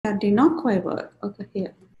that did not quite work. Okay,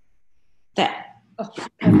 here. There. Oh,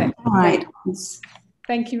 perfect. All right.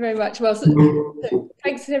 Thank you very much. Well, so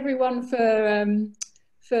thanks everyone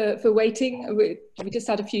for waiting. We just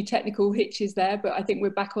had a few technical hitches there, but I think we're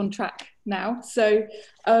back on track now. So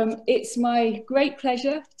it's my great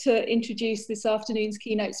pleasure to introduce this afternoon's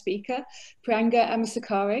keynote speaker, Priyanga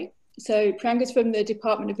Amarasekare. So Priyanga's from the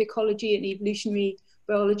Department of Ecology and Evolutionary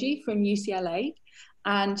Biology from UCLA.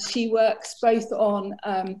 And she works both on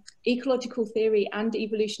ecological theory and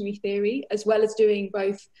evolutionary theory, as well as doing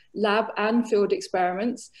both lab and field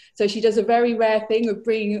experiments. So she does a very rare thing of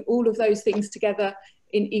bringing all of those things together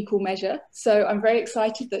in equal measure. So I'm very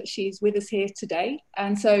excited that she's with us here today.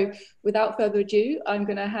 And so without further ado, I'm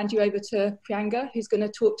going to hand you over to Priyanga, who's going to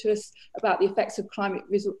talk to us about the effects of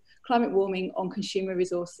climate warming on consumer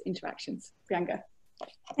resource interactions. Priyanga.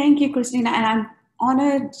 Thank you, Christina. And I'm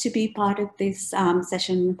honored to be part of this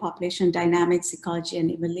session, Population Dynamics, Ecology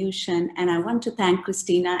and Evolution. And I want to thank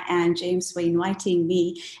Christina and James for inviting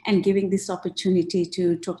me and giving this opportunity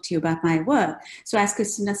to talk to you about my work. So as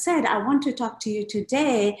Christina said, I want to talk to you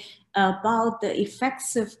today about the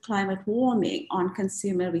effects of climate warming on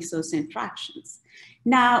consumer resource interactions.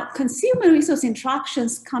 Now, consumer resource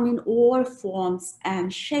interactions come in all forms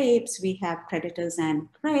and shapes. We have predators and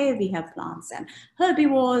prey, we have plants and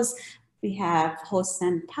herbivores, we have hosts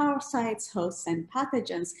and parasites, hosts and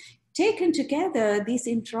pathogens. Taken together, these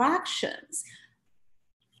interactions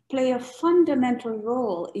play a fundamental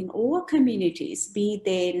role in all communities, be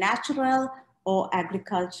they natural or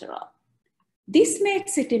agricultural. This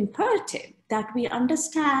makes it imperative that we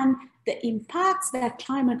understand the impacts that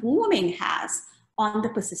climate warming has on the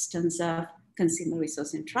persistence of consumer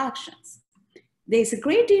resource interactions. There's a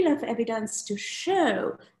great deal of evidence to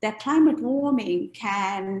show that climate warming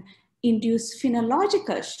can induce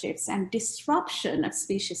phenological shifts and disruption of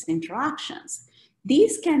species interactions.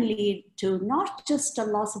 These can lead to not just a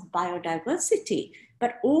loss of biodiversity,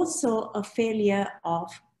 but also a failure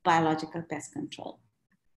of biological pest control.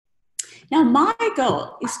 Now, my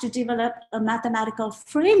goal is to develop a mathematical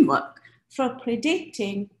framework for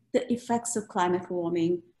predicting the effects of climate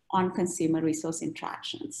warming on consumer resource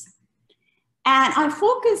interactions. And I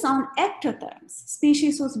focus on ectotherms,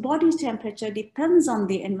 species whose body temperature depends on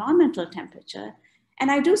the environmental temperature.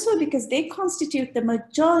 And I do so because they constitute the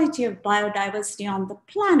majority of biodiversity on the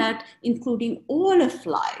planet, including all of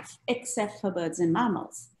life, except for birds and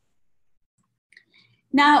mammals.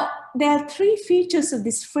 Now, there are three features of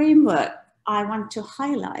this framework I want to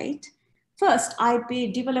highlight. First, I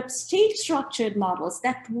developed stage-structured models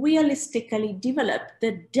that realistically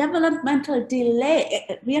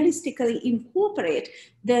realistically incorporate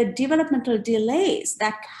the developmental delays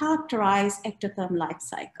that characterize ectotherm life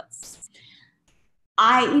cycles.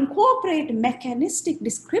 I incorporate mechanistic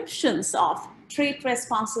descriptions of trait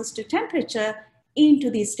responses to temperature into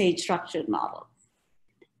these stage-structured models.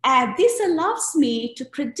 And this allows me to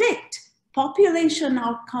predict population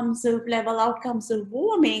outcomes of level outcomes of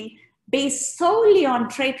warming based solely on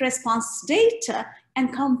trait response data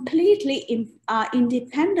and completely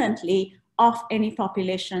independently of any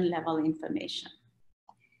population level information.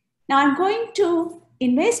 Now I'm going to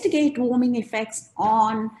investigate warming effects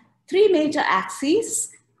on three major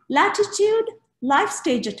axes: latitude, life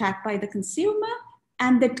stage attack by the consumer,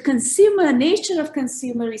 and the consumer nature of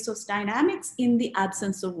consumer resource dynamics in the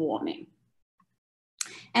absence of warming.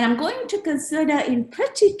 And I'm going to consider in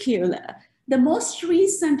particular the most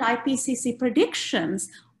recent IPCC predictions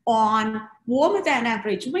on warmer than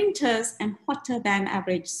average winters and hotter than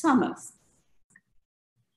average summers.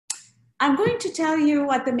 I'm going to tell you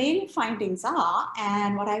what the main findings are,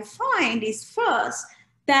 and what I find is first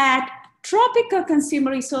that tropical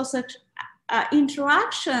consumer resource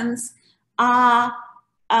interactions are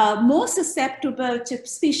more susceptible to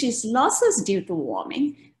species losses due to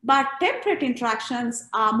warming, but temperate interactions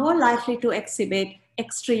are more likely to exhibit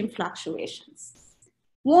extreme fluctuations.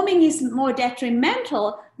 Warming is more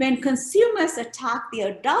detrimental when consumers attack the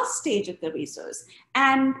adult stage of the resource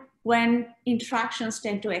and when interactions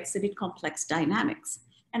tend to exhibit complex dynamics.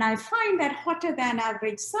 And I find that hotter than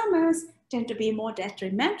average summers tend to be more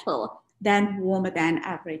detrimental than warmer than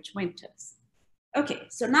average winters. Okay,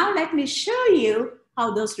 so now let me show you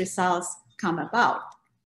how those results come about.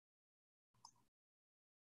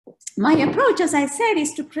 My approach, as I said,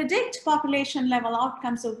 is to predict population level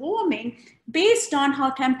outcomes of warming based on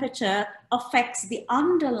how temperature affects the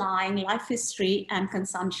underlying life history and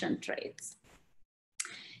consumption traits.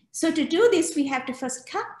 So to do this, we have to first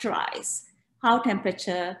characterize how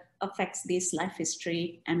temperature affects these life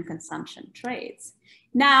history and consumption traits.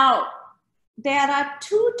 Now, there are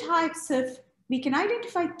two types of we can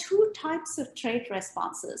identify two types of trait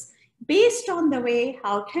responses based on the way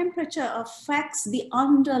how temperature affects the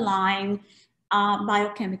underlying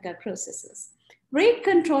biochemical processes. Rate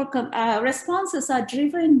control responses are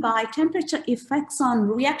driven by temperature effects on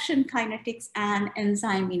reaction kinetics and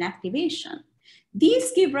enzyme inactivation.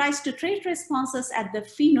 These give rise to trait responses at the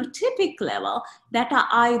phenotypic level that are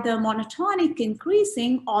either monotonic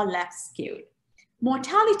increasing or less skewed.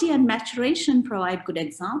 Mortality and maturation provide good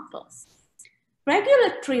examples.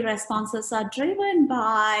 Regulatory responses are driven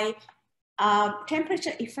by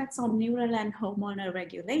temperature effects on neural and hormonal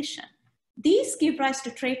regulation. These give rise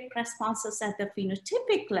to trait responses at the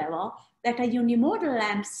phenotypic level that are unimodal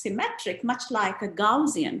and symmetric, much like a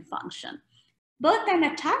Gaussian function. Birth and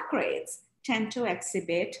attack rates tend to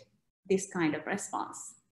exhibit this kind of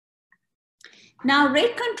response. Now,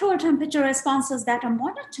 rate control temperature responses that are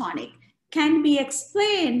monotonic can be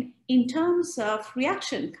explained in terms of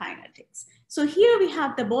reaction kinetics. So here we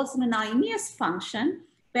have the Boltzmann-Arrhenius function,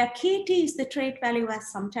 where Kt is the trait value at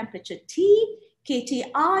some temperature T, Kti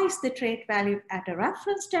is the trait value at a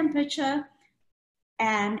reference temperature,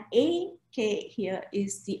 and Ak here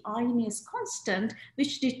is the Arrhenius constant,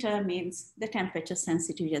 which determines the temperature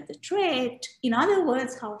sensitivity of the trait. In other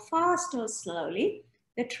words, how fast or slowly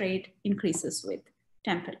the trait increases with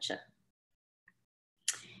temperature.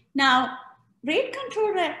 Now, rate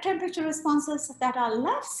control temperature responses that are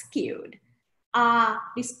less skewed are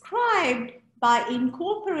described by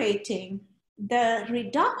incorporating the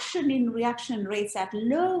reduction in reaction rates at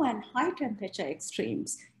low and high temperature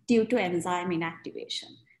extremes due to enzyme inactivation.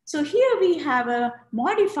 So here we have a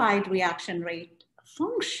modified reaction rate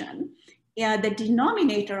function, the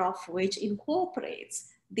denominator of which incorporates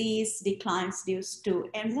these declines due to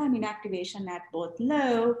enzyme inactivation at both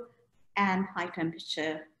low and high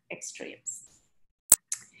temperature extremes.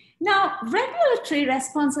 Now, regulatory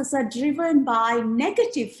responses are driven by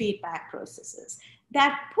negative feedback processes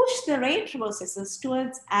that push the rate processes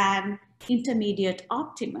towards an intermediate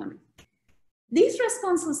optimum. These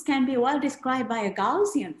responses can be well described by a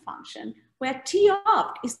Gaussian function, where T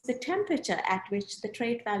opt is the temperature at which the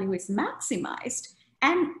trait value is maximized,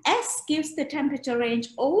 and S gives the temperature range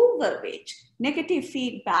over which negative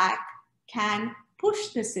feedback can push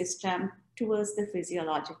the system towards the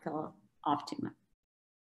physiological optimum.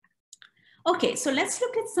 Okay, so let's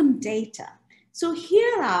look at some data. So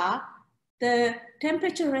here are the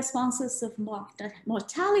temperature responses of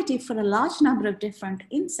mortality for a large number of different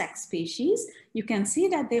insect species. You can see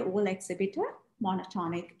that they all exhibit a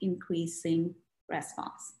monotonic increasing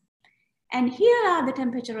response. And here are the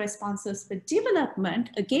temperature responses for development,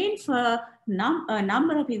 again for a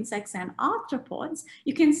number of insects and arthropods.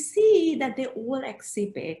 You can see that they all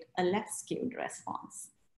exhibit a less skewed response.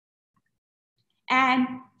 And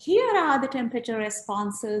here are the temperature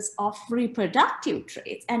responses of reproductive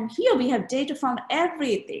traits. And here we have data from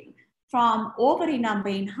everything from ovary number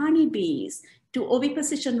in honeybees to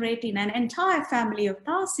oviposition rate in an entire family of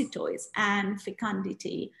parasitoids and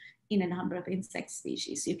fecundity in a number of insect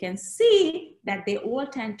species. You can see that they all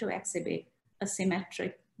tend to exhibit a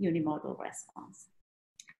symmetric unimodal response.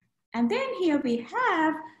 And then here we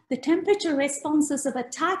have the temperature responses of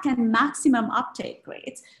attack and maximum uptake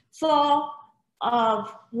rates for a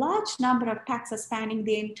large number of taxa spanning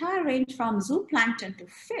the entire range from zooplankton to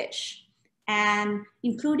fish, and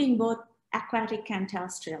including both aquatic and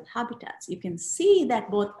terrestrial habitats. You can see that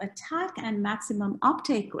both attack and maximum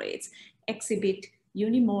uptake rates exhibit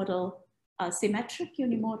unimodal, symmetric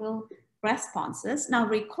unimodal responses. Now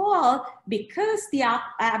recall, because the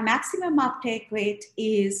maximum uptake rate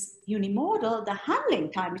is unimodal, the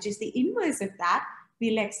handling time, which is the inverse of that,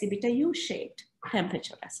 will exhibit a U-shaped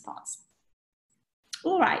temperature response.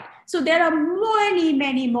 All right, so there are many,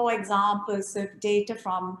 many more examples of data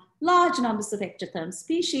from large numbers of ectotherm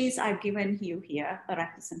species. I've given you here a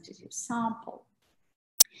representative sample.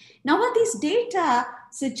 Now, what these data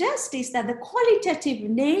suggest is that the qualitative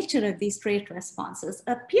nature of these trait responses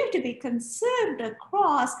appear to be conserved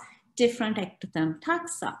across different ectotherm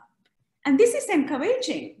taxa. And this is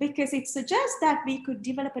encouraging because it suggests that we could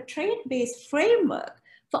develop a trait-based framework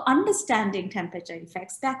for understanding temperature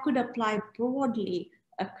effects that could apply broadly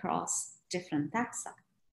across different taxa.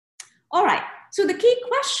 All right, so the key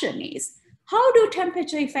question is, how do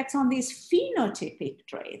temperature effects on these phenotypic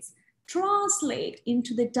traits translate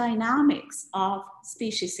into the dynamics of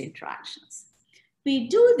species interactions? We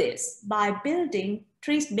do this by building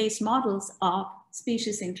trace-based models of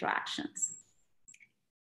species interactions.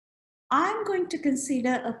 I'm going to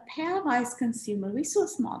consider a pairwise consumer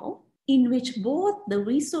resource model in which both the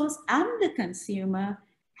resource and the consumer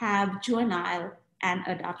have juvenile and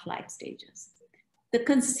adult life stages. the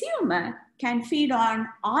consumer can feed on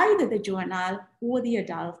either the juvenile or the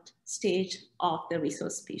adult stage of the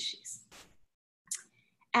resource species.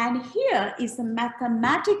 And here is a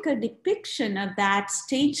mathematical depiction of that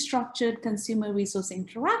stage-structured consumer resource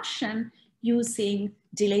interaction using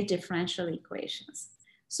delay differential equations.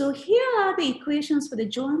 So here are the equations for the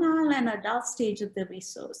juvenile and adult stage of the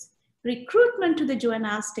resource. Recruitment to the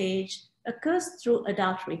juvenile stage occurs through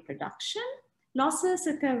adult reproduction. Losses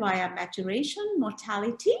occur via maturation,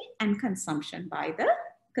 mortality, and consumption by the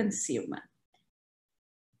consumer.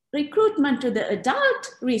 Recruitment to the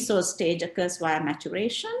adult resource stage occurs via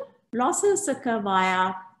maturation. Losses occur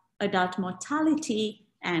via adult mortality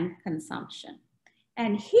and consumption.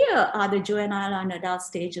 And here are the juvenile and adult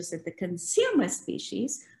stages of the consumer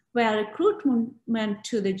species, where recruitment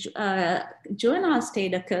to the juvenile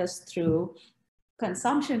state occurs through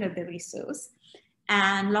consumption of the resource,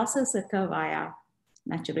 and losses occur via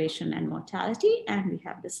maturation and mortality, and we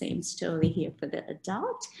have the same story here for the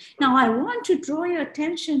adult. Now, I want to draw your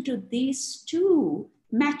attention to these two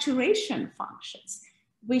maturation functions,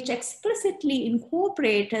 which explicitly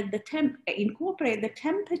incorporate the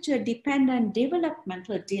temperature-dependent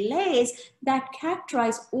developmental delays that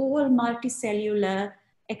characterize all multicellular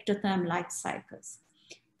ectotherm life cycles.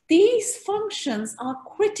 These functions are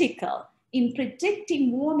critical in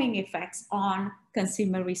predicting warming effects on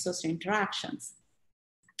consumer resource interactions.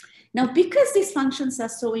 Now, because these functions are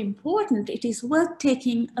so important, it is worth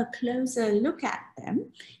taking a closer look at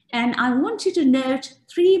them. And I want you to note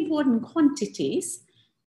three important quantities.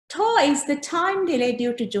 Tau is the time delay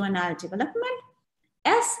due to juvenile development.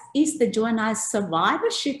 S is the juvenile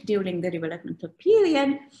survivorship during the developmental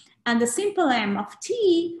period. And the simple M of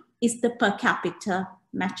T is the per capita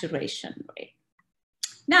maturation rate.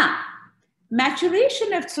 Now,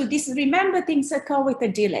 maturation of, so this, remember, things occur with a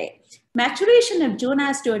delay. Maturation of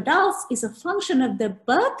juveniles to adults is a function of the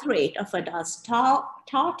birth rate of adults, tau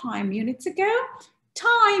time units ago,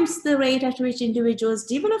 times the rate at which individuals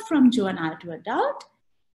develop from juvenile to adult,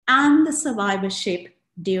 and the survivorship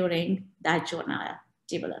during that juvenile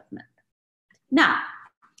development. Now,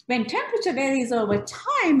 when temperature varies over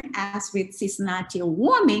time, as with seasonality or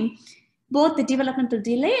warming, both the developmental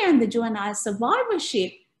delay and the juvenile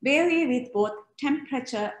survivorship vary with both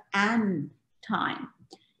temperature and time.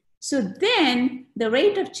 So then the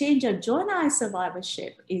rate of change of juvenile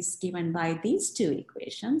survivorship is given by these two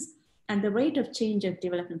equations, and the rate of change of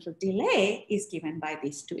developmental delay is given by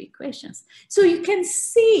these two equations. So you can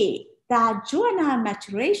see that juvenile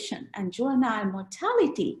maturation and juvenile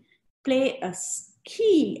mortality play a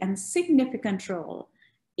key and significant role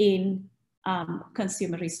in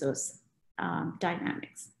consumer resource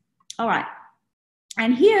dynamics. All right.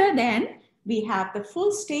 And here then we have the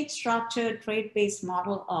full state structured trade-based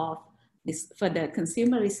model of this for the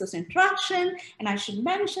consumer resource interaction. And I should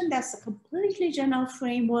mention that's a completely general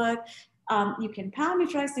framework. You can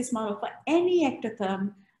parameterize this model for any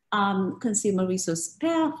ectotherm consumer resource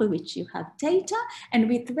pair for which you have data. And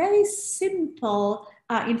with very simple,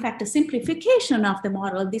 in fact, a simplification of the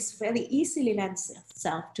model, this very easily lends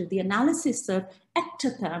itself to the analysis of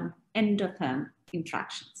ectotherm, endotherm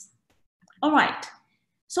interactions. All right.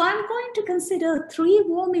 So I'm going to consider three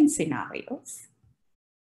warming scenarios.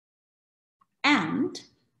 And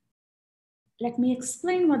let me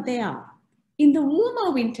explain what they are. In the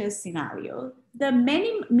warmer winter scenario, the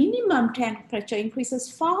minimum temperature increases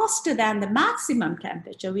faster than the maximum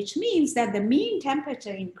temperature, which means that the mean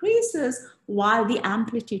temperature increases while the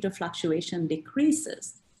amplitude of fluctuation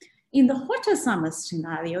decreases. In the hotter summer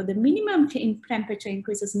scenario, the minimum temperature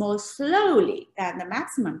increases more slowly than the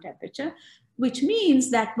maximum temperature, which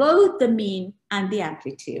means that both the mean and the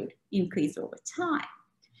amplitude increase over time.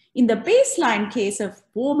 In the baseline case of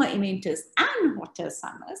warmer winters and hotter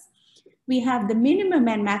summers, we have the minimum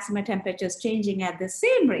and maximum temperatures changing at the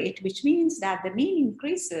same rate, which means that the mean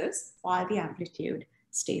increases while the amplitude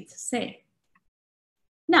stays the same.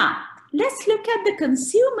 Now, let's look at the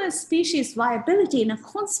consumer species viability in a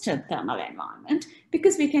constant thermal environment,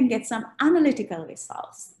 because we can get some analytical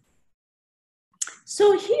results.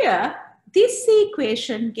 So here, this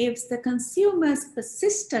equation gives the consumer's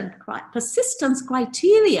persistence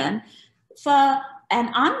criterion from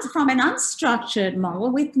an unstructured model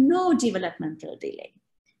with no developmental delay.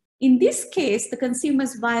 In this case, the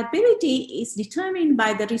consumer's viability is determined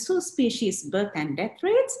by the resource species birth and death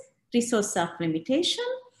rates, resource self-limitation,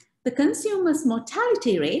 the consumer's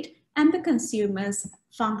mortality rate, and the consumer's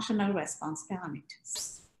functional response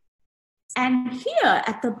parameters. And here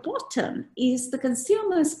at the bottom is the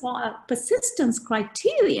consumer's persistence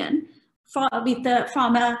criterion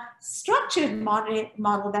from a structured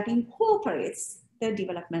model that incorporates the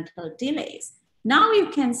developmental delays. Now you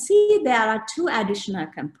can see there are two additional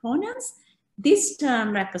components. This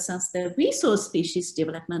term represents the resource species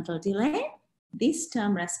developmental delay. This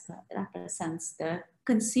term represents the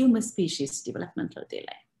consumer species developmental delay.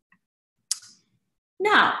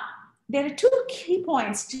 Now, there are two key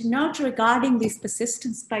points to note regarding these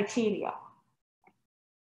persistence criteria.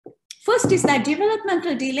 First is that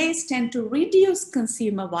developmental delays tend to reduce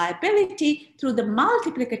consumer viability through the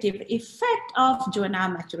multiplicative effect of juvenile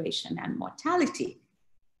maturation and mortality.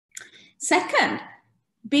 Second,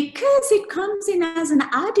 because it comes in as an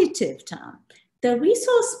additive term, the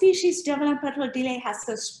resource species developmental delay has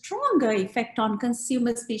a stronger effect on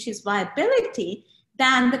consumer species viability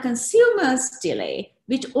than the consumer's delay,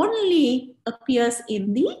 which only appears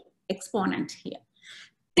in the exponent here.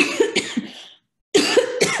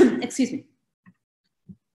 Excuse me.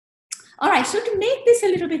 All right, so to make this a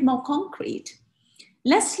little bit more concrete,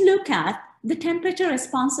 let's look at the temperature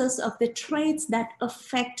responses of the traits that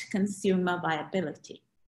affect consumer viability.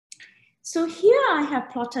 So here I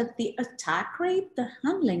have plotted the attack rate, the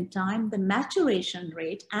handling time, the maturation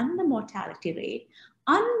rate, and the mortality rate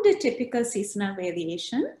under typical seasonal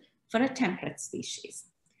variation for a temperate species.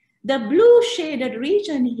 The blue shaded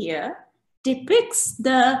region here depicts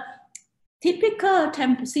the typical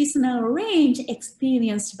seasonal range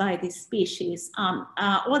experienced by this species.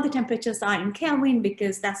 All the temperatures are in Kelvin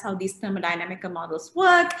because that's how these thermodynamic models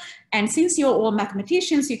work. And since you're all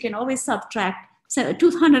mathematicians, you can always subtract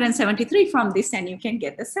 273 from this and you can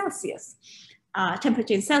get the Celsius.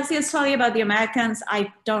 Temperature in Celsius, sorry about the Americans,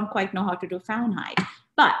 I don't quite know how to do Fahrenheit.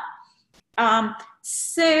 But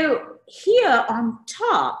so here on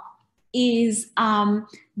top is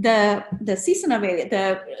the seasonal variation,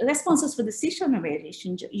 the responses for the seasonal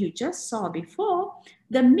variation you just saw before.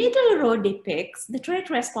 The middle row depicts the trait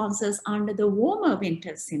responses under the warmer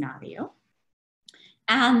winter scenario.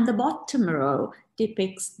 And the bottom row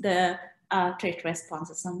depicts the trait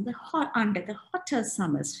responses on the under the hotter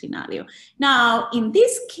summer scenario. Now, in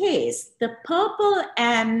this case, the purple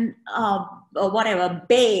and whatever,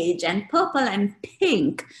 beige and purple and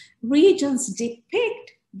pink regions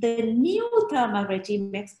depict the new thermal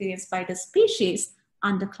regime experienced by the species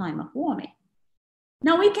under climate warming.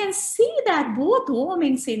 Now we can see that both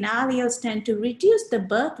warming scenarios tend to reduce the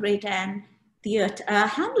birth rate and the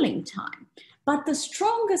handling time. But the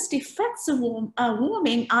strongest effects of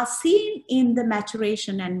warming are seen in the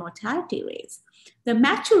maturation and mortality rates. The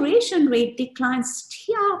maturation rate declines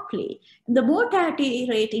sharply, and the mortality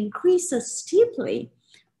rate increases steeply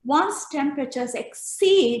once temperatures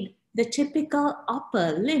exceed the typical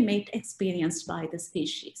upper limit experienced by the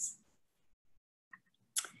species.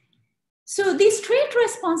 So these trait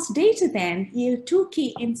response data then yield two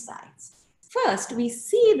key insights. First, we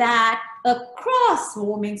see that across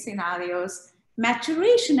warming scenarios,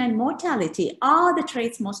 maturation and mortality are the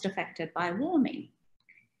traits most affected by warming.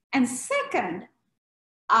 And second,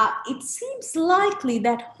 it seems likely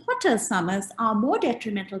that hotter summers are more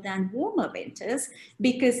detrimental than warmer winters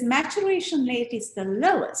because maturation rate is the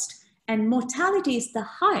lowest and mortality is the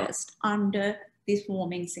highest under this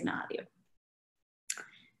warming scenario.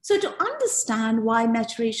 So to understand why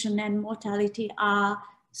maturation and mortality are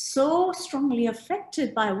so strongly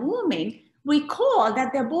affected by warming, recall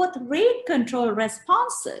that they're both rate control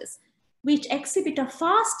responses, which exhibit a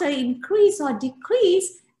faster increase or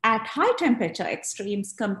decrease at high temperature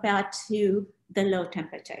extremes compared to the low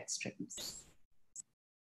temperature extremes.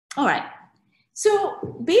 All right,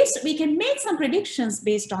 so we can make some predictions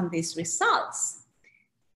based on these results.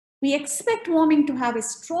 We expect warming to have a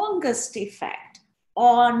strongest effect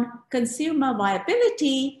on consumer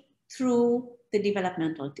viability through the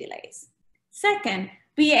developmental delays. Second,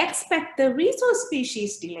 we expect the resource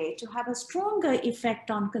species delay to have a stronger effect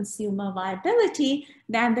on consumer viability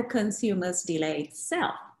than the consumer's delay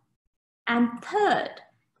itself. And third,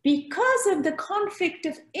 because of the conflict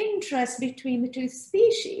of interest between the two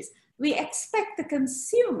species, we expect the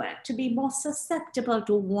consumer to be more susceptible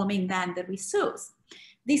to warming than the resource.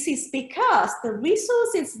 This is because the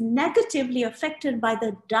resource is negatively affected by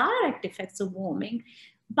the direct effects of warming,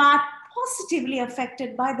 but positively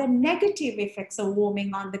affected by the negative effects of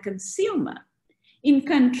warming on the consumer. In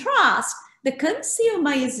contrast, the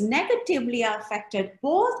consumer is negatively affected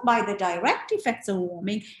both by the direct effects of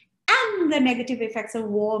warming and the negative effects of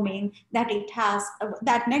warming that it has,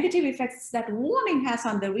 that negative effects that warming has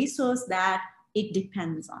on the resource that it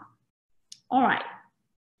depends on. All right,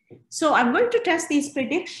 so I'm going to test these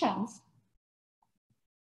predictions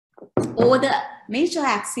over the major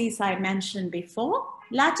axes I mentioned before: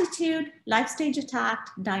 latitude, life stage attack,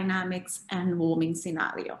 dynamics, and warming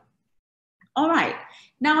scenario. All right,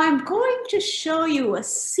 now I'm going to show you a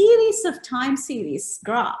series of time series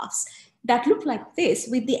graphs that look like this,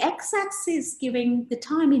 with the x-axis giving the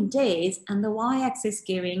time in days and the y-axis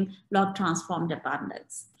giving log transformed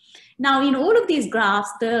abundance. Now, in all of these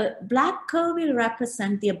graphs, the black curve will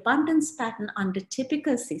represent the abundance pattern under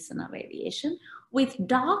typical seasonal variation, with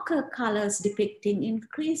darker colors depicting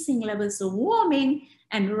increasing levels of warming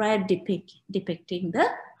and red depicting the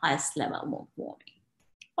highest level of warming.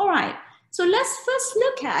 All right, so let's first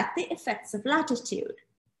look at the effects of latitude.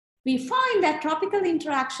 We find that tropical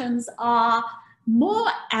interactions are more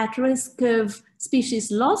at risk of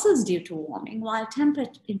species losses due to warming, while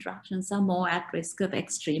temperate interactions are more at risk of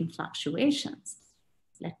extreme fluctuations.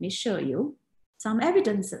 Let me show you some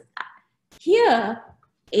evidence of that. Here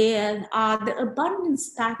are the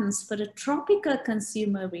abundance patterns for the tropical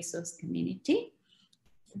consumer resource community,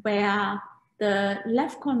 where the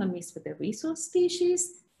left column is for the resource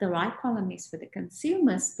species, the right column is for the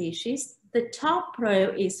consumer species. The top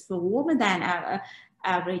row is for warmer than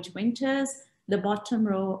average winters. The bottom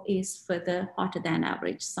row is for the hotter than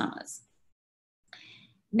average summers.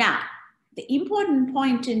 Now, the important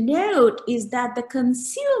point to note is that the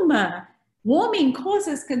consumer warming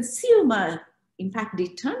causes consumer, in fact,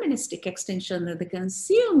 deterministic extinction of the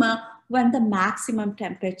consumer when the maximum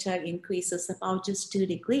temperature increases about just 2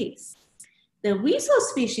 degrees. The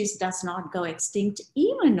resource species does not go extinct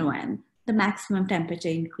even when the maximum temperature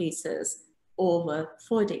increases over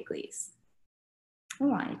 4 degrees.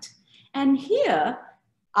 All right, and here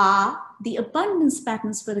are the abundance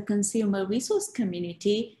patterns for the consumer resource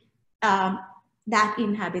community that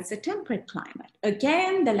inhabits a temperate climate.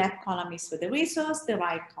 Again, the left column is for the resource, the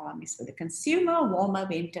right column is for the consumer, warmer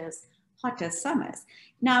winters, hotter summers.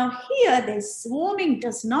 Now here, this warming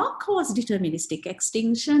does not cause deterministic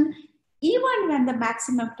extinction even when the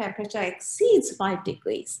maximum temperature exceeds 5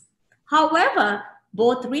 degrees. However,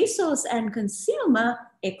 both resource and consumer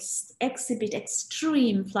exhibit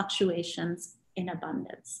extreme fluctuations in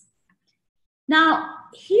abundance. Now,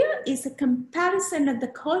 here is a comparison of the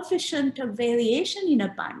coefficient of variation in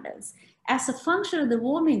abundance as a function of the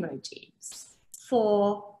warming regimes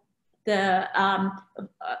for the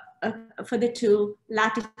two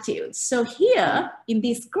latitudes. So here in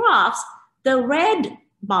these graphs, the red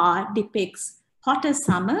bar depicts hotter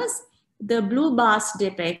summers, the blue bars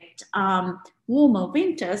depict warmer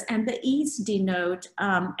winters, and the E's denote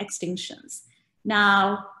extinctions.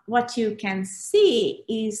 Now, what you can see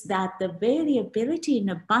is that the variability in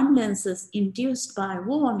abundances induced by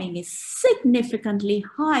warming is significantly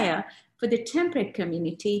higher for the temperate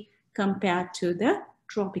community compared to the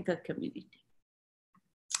tropical community.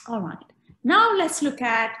 All right, now let's look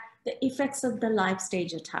at the effects of the life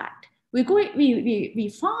stage attack. We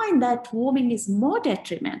find that warming is more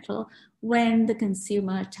detrimental when the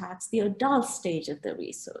consumer attacks the adult stage of the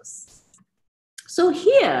resource. So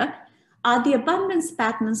here are the abundance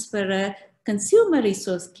patterns for a consumer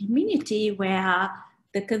resource community where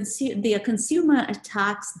the consumer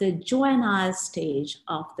attacks the juvenile stage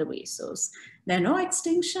of the resource. There are no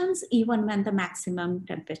extinctions even when the maximum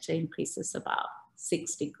temperature increases about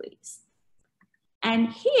 6 degrees. And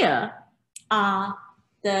here are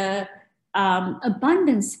the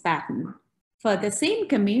abundance pattern for the same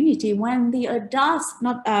community when the adult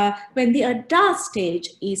stage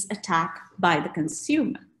is attacked by the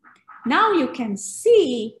consumer. Now you can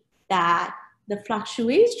see that the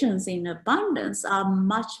fluctuations in abundance are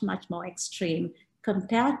much, much more extreme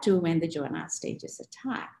compared to when the juvenile stage is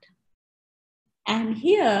attacked. And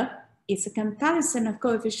here is a comparison of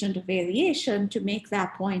coefficient of variation to make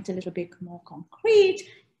that point a little bit more concrete.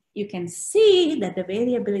 You can see that the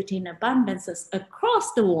variability in abundances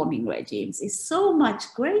across the warming regimes is so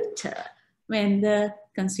much greater when the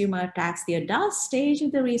consumer attacks the adult stage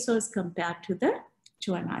of the resource compared to the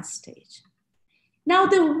juvenile stage. Now,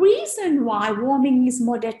 the reason why warming is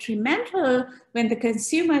more detrimental when the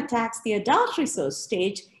consumer attacks the adult resource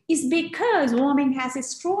stage is because warming has its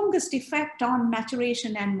strongest effect on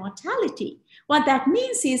maturation and mortality. What that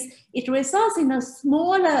means is it results in a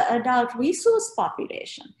smaller adult resource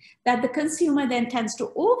population that the consumer then tends to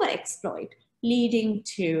overexploit, leading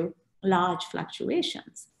to large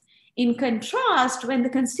fluctuations. In contrast, when the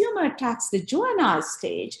consumer attacks the juvenile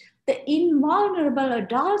stage, the invulnerable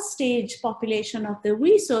adult stage population of the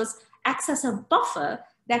resource acts as a buffer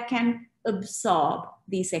that can absorb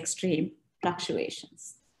these extreme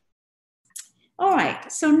fluctuations. All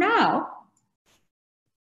right, so now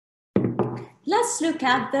let's look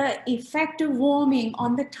at the effect of warming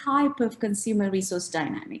on the type of consumer resource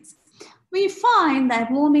dynamics. We find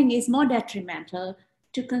that warming is more detrimental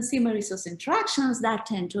to consumer resource interactions that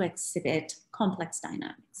tend to exhibit complex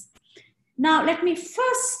dynamics. Now, let me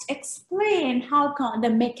first explain how the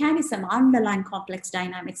mechanism, underlying complex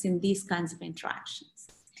dynamics in these kinds of interactions.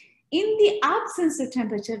 In the absence of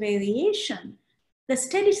temperature variation, the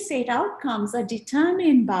steady state outcomes are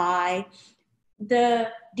determined by the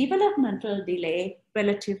developmental delay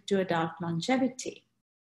relative to adult longevity.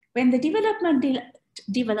 When the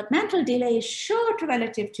developmental delay is short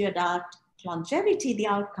relative to adult longevity, the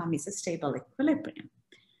outcome is a stable equilibrium.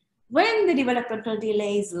 When the developmental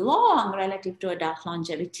delay is long relative to adult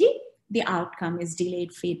longevity, the outcome is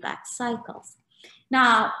delayed feedback cycles.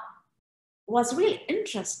 Now, what's really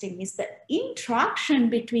interesting is the interaction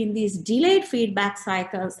between these delayed feedback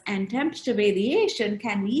cycles and temperature variation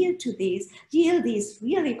can yield these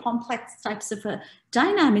really complex types of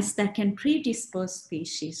dynamics that can predispose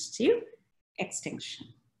species to extinction.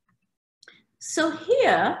 So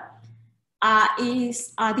here are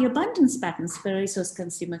the abundance patterns for resource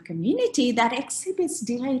consumer community that exhibits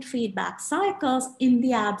delayed feedback cycles in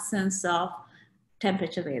the absence of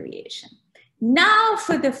temperature variation. Now,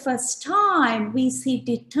 for the first time, we see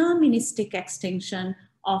deterministic extinction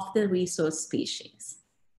of the resource species.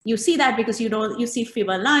 You see that because you see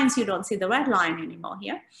fewer lines, you don't see the red line anymore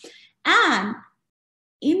here. And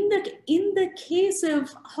in the case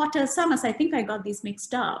of hotter summers, I think I got these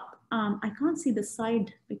mixed up. I can't see the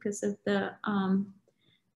side because of the,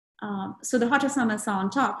 so the hotter summers are on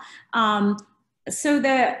top. Under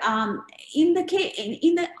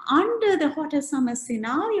the hotter summer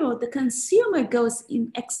scenario, the consumer goes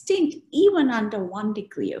extinct even under 1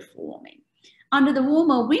 degree of warming. Under the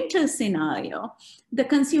warmer winter scenario, the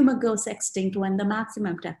consumer goes extinct when the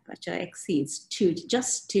maximum temperature exceeds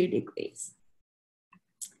just 2 degrees.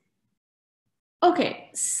 Okay,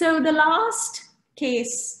 so the last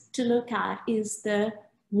case to look at is the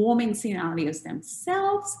warming scenarios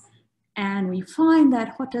themselves. And we find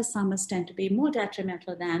that hotter summers tend to be more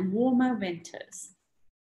detrimental than warmer winters.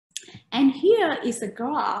 And here is a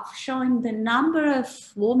graph showing the number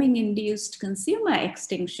of warming-induced consumer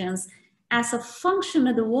extinctions as a function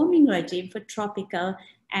of the warming regime for tropical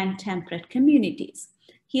and temperate communities.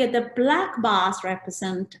 Here, the black bars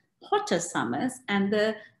represent hotter summers and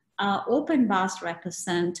the open bars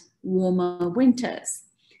represent warmer winters.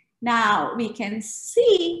 Now, we can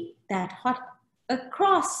see that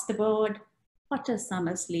across the board, hotter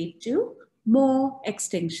summers lead to more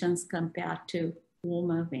extinctions compared to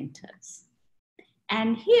warmer winters.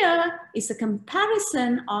 And here is a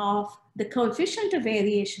comparison of the coefficient of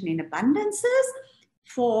variation in abundances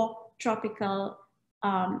for tropical,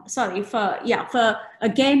 for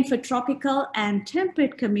tropical and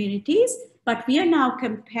temperate communities. But we are now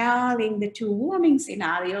comparing the 2 warming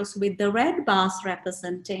scenarios with the red bars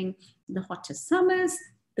representing the hotter summers,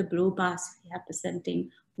 the blue bars representing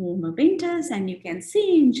warmer winters. And you can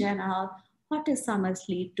see in general, hotter summers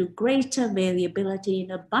lead to greater variability in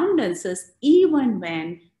abundances, even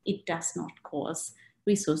when it does not cause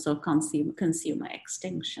resource or consumer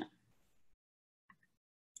extinction.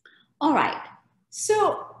 All right,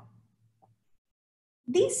 so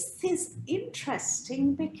this is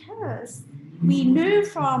interesting because we know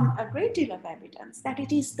from a great deal of evidence that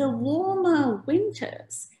it is the warmer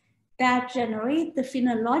winters that generate the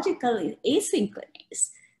phenological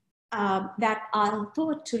asynchronies that are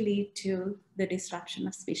thought to lead to the disruption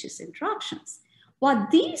of species interactions.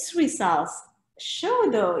 What these results show,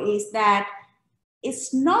 though, is that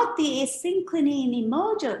it's not the asynchrony in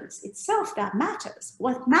emergence itself that matters.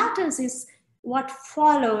 What matters is what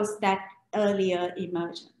follows that earlier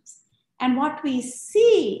emergence. And what we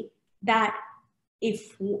see that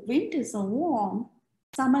if winters are warm,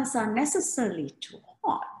 summers are necessarily too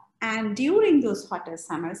hot. And during those hotter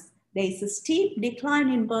summers, there is a steep decline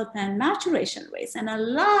in birth and maturation rates and a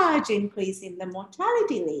large increase in the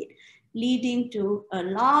mortality rate, leading to a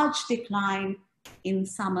large decline in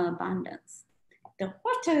summer abundance. The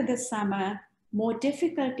hotter the summer, more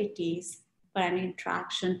difficult it is for an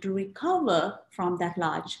interaction to recover from that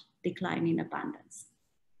large decline in abundance.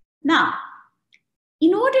 Now,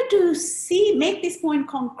 in order to make this point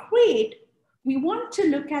concrete, we want to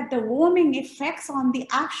look at the warming effects on the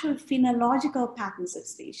actual phenological patterns of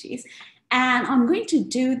species. And I'm going to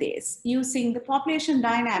do this using the population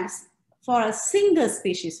dynamics for a single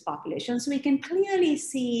species population, so we can clearly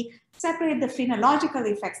separate the phenological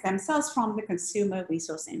effects themselves from the consumer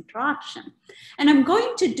resource interaction. And I'm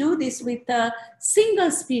going to do this with the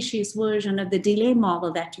single species version of the delay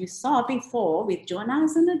model that you saw before with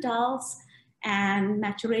juveniles and adults and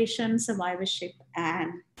maturation, survivorship,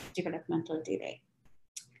 and developmental delay.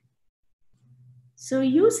 So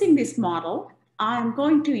using this model, I'm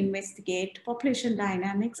going to investigate population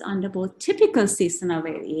dynamics under both typical seasonal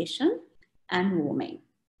variation and warming.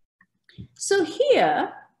 So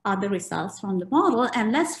here are the results from the model,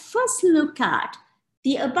 and let's first look at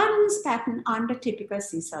the abundance pattern under typical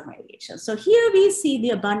seasonal variation. So here we see the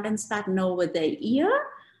abundance pattern over the year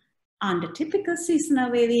under typical seasonal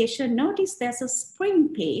variation. Notice there's a spring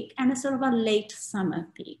peak and a sort of a late summer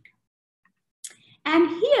peak. And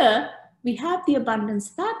here we have the abundance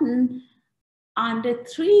pattern under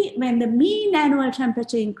when the mean annual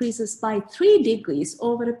temperature increases by 3 degrees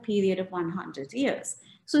over a period of 100 years.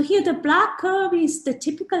 So here the black curve is the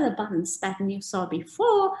typical abundance pattern you saw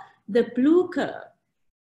before. The blue curve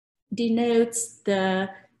denotes the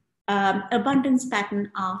abundance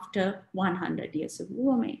pattern after 100 years of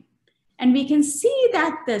warming. And we can see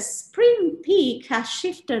that the spring peak has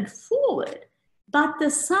shifted forward, but the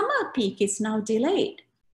summer peak is now delayed.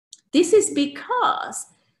 This is because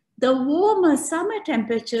the warmer summer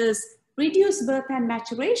temperatures reduce birth and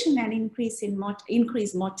maturation and increase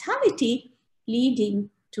mortality, leading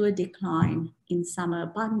to a decline in summer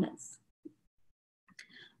abundance.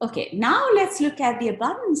 Okay, now let's look at the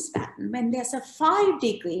abundance pattern when there's a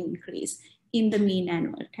 5-degree increase in the mean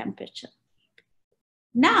annual temperature.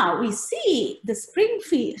 Now we see the spring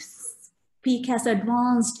peak has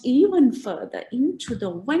advanced even further into the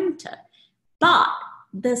winter, but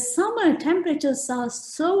the summer temperatures are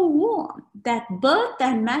so warm that birth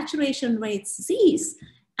and maturation rates cease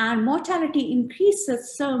and mortality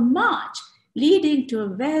increases so much, leading to a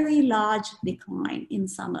very large decline in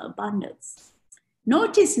summer abundance.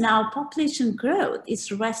 Notice now population growth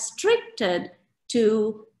is restricted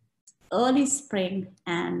to early spring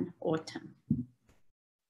and autumn.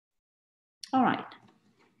 All right.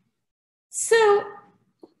 So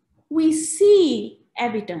we see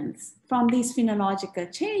evidence from these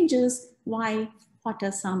phenological changes why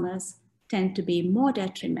hotter summers tend to be more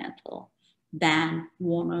detrimental than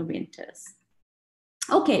warmer winters.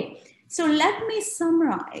 Okay, so let me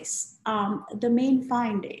summarize the main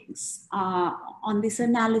findings on this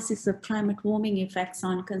analysis of climate warming effects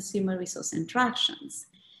on consumer resource interactions.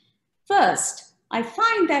 First, I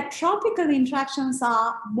find that tropical interactions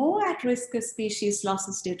are more at risk of species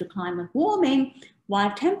losses due to climate warming,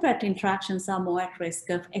 while temperate interactions are more at risk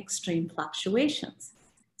of extreme fluctuations.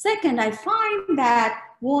 Second, I find that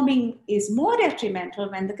warming is more detrimental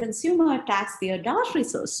when the consumer attacks the adult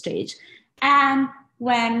resource stage and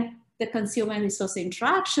when the consumer resource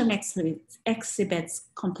interaction exhibits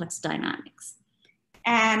complex dynamics.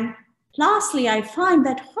 And lastly, I find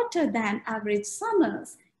that hotter than average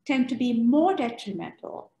summers tend to be more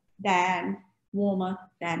detrimental than warmer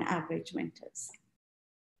than average winters.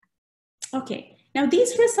 Okay, now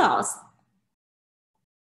these results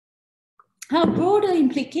have broader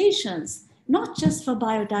implications, not just for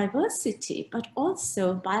biodiversity, but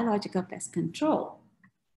also biological pest control.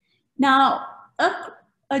 Now,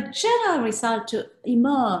 a general result to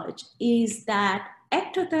emerge is that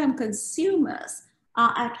ectotherm consumers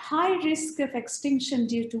are at high risk of extinction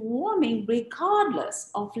due to warming, regardless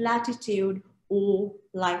of latitude or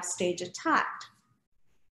life stage attacked.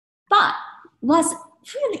 But what's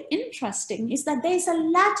really interesting is that there's a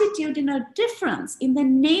latitudinal difference in the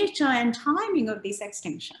nature and timing of these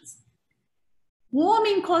extinctions.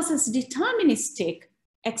 Warming causes deterministic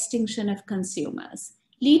extinction of consumers,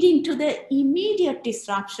 leading to the immediate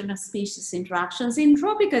disruption of species interactions in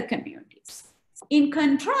tropical communities. In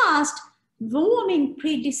contrast, warming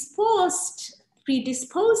predisposes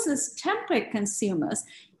temperate consumers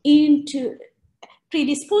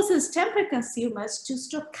to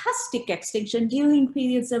stochastic extinction during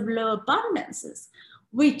periods of low abundances,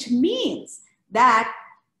 which means that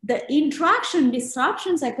the interaction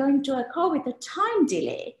disruptions are going to occur with a time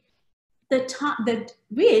delay,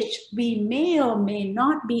 which we may or may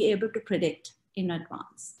not be able to predict in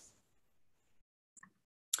advance.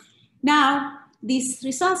 Now, these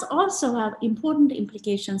results also have important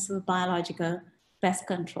implications for biological pest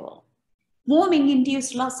control.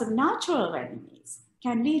 Warming-induced loss of natural enemies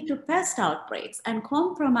can lead to pest outbreaks and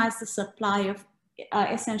compromise the supply of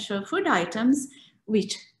essential food items,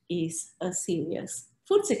 which is a serious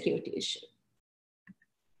food security issue.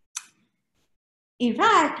 In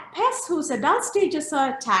fact, pests whose adult stages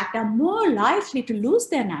are attacked are more likely to lose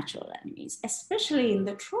their natural enemies, especially in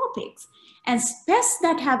the tropics. And pests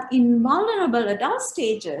that have invulnerable adult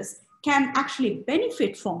stages can actually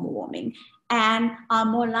benefit from warming and are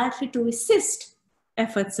more likely to resist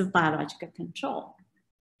efforts of biological control.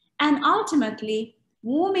 And ultimately,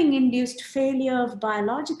 warming-induced failure of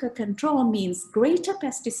biological control means greater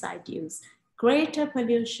pesticide use, greater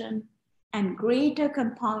pollution, and greater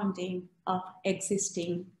compounding of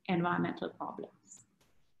existing environmental problems.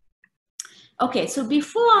 Okay, so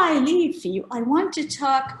before I leave you, I want to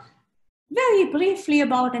talk very briefly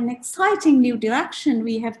about an exciting new direction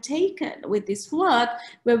we have taken with this work,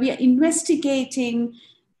 where we are investigating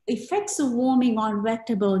effects of warming on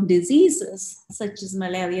vector-borne diseases such as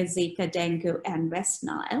malaria, Zika, dengue, and West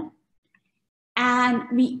Nile.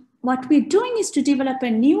 And what we're doing is to develop a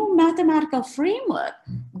new mathematical framework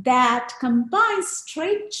that combines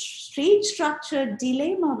straight structured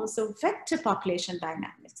delay models of vector population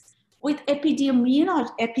dynamics with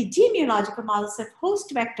epidemiological models of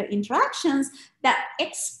host vector interactions that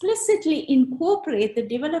explicitly incorporate the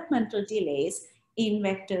developmental delays in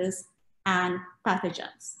vectors and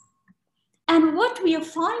pathogens. And what we are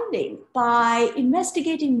finding by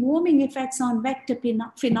investigating warming effects on vector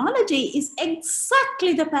phenology is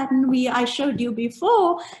exactly the pattern I showed you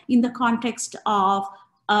before in the context of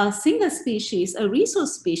a single species, a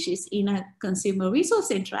resource species in a consumer resource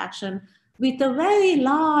interaction with a very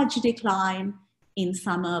large decline in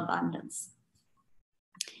summer abundance.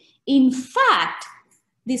 In fact,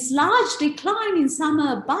 this large decline in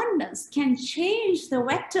summer abundance can change the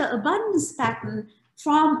vector abundance pattern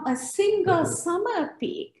from a single summer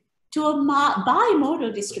peak to a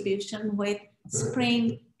bimodal distribution with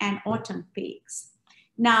spring and autumn peaks.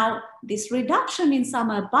 Now, this reduction in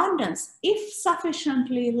summer abundance, if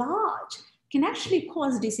sufficiently large, can actually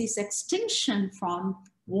cause disease extinction from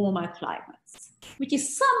warmer climates, which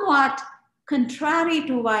is somewhat contrary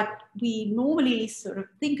to what we normally sort of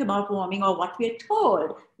think about warming, or what we're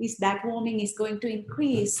told is that warming is going to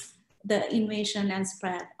increase the invasion and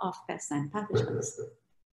spread of pests and pathogens.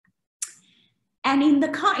 And in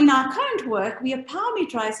our current work, we are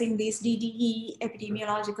parameterizing these DDE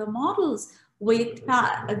epidemiological models with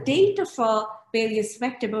data for various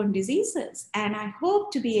vector-borne diseases. And I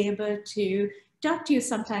hope to be able to talk to you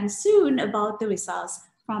sometime soon about the results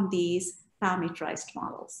from these parameterized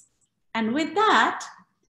models. And with that,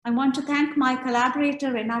 I want to thank my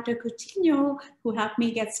collaborator, Renato Coutinho, who helped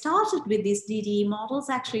me get started with these DDE models,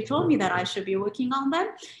 actually told me that I should be working on them,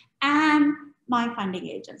 and my funding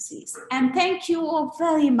agencies. And thank you all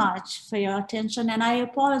very much for your attention. And I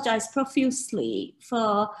apologize profusely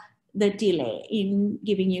for the delay in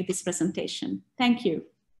giving you this presentation. Thank you.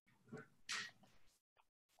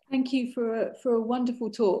 Thank you for a wonderful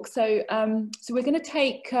talk. So, so we're going to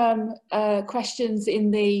take questions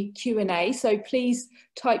in the Q&A. So please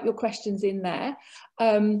type your questions in there.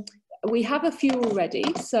 We have a few already.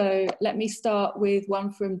 So let me start with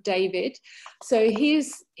one from David. So he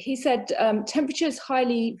said, temperature is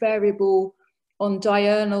highly variable on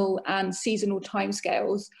diurnal and seasonal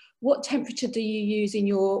timescales. What temperature do you use in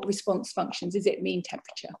your response functions? Is it mean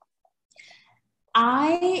temperature?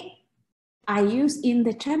 I use in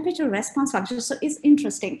the temperature response function. So it's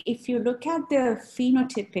interesting. If you look at the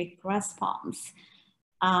phenotypic response,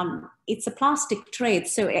 it's a plastic trait.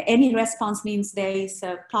 So any response means there is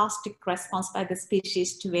a plastic response by the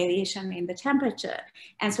species to variation in the temperature.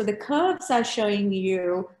 And so the curves are showing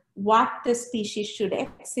you what the species should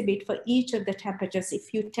exhibit for each of the temperatures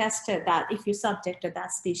if you tested that, if you subjected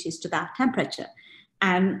that species to that temperature.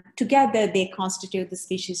 And together they constitute the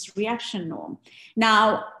species reaction norm.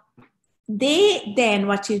 Now, then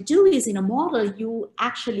what you do is in a model, you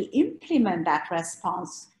actually implement that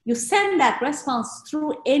response. You send that response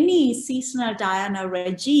through any seasonal diurnal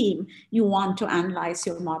regime you want to analyze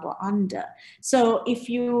your model under. So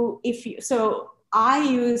so I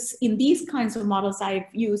use, in these kinds of models, I've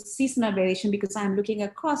used seasonal variation because I'm looking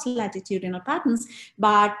across latitudinal patterns,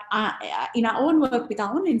 but in our own work with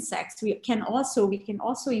our own insects, we can also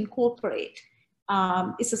incorporate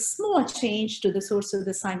it's a small change to the source of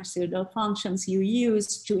the sinusoidal functions you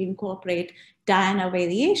use to incorporate diurnal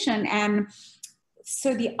variation. And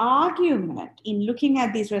so the argument in looking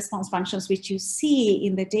at these response functions, which you see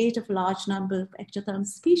in the data of a large number of ectotherm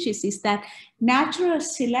species, is that natural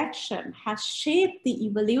selection has shaped the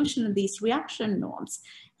evolution of these reaction norms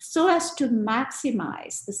so as to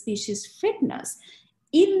maximize the species fitness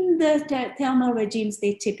in the thermal regimes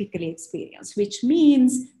they typically experience, which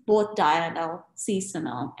means both diurnal,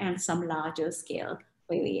 seasonal, and some larger scale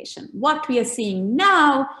variation. What we are seeing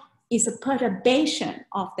now is a perturbation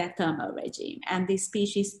of that thermal regime and the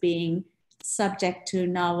species being subject to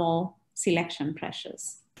novel selection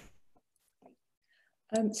pressures.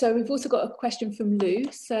 So we've also got a question from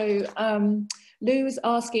Lou. So Lou is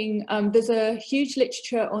asking, there's a huge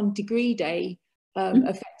literature on degree day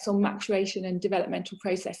effects on maturation and developmental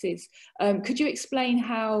processes. Could you explain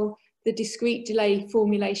how the discrete delay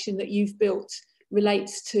formulation that you've built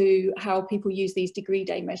relates to how people use these degree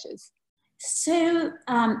day measures? So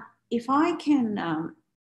if I can,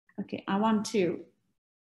 okay, I want to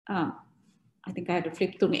I think I had to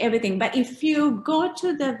flip through everything, but if you go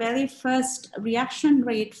to the very first reaction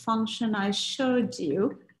rate function I showed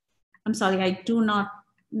you, I'm sorry, I do not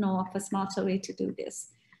know of a smarter way to do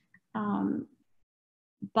this.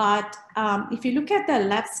 But if you look at the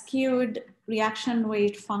left skewed reaction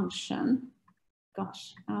rate function,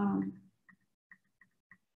 gosh,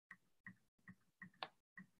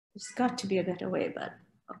 there's got to be a better way, but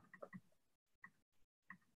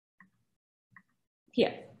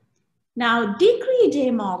here. Now,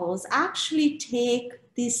 degree-day models actually take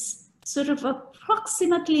this sort of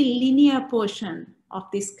approximately linear portion of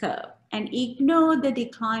this curve and ignore the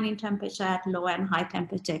decline in temperature at low and high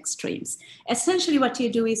temperature extremes. Essentially, what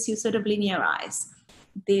you do is you sort of linearize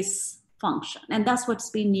this function, and that's what's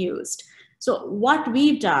been used. So what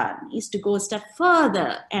we've done is to go a step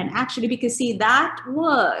further, and actually, because see, that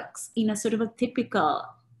works in a sort of a typical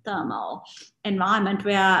thermal environment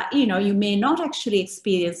where, you know, you may not actually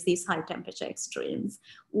experience these high temperature extremes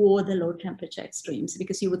or the low temperature extremes,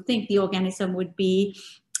 because you would think the organism would be,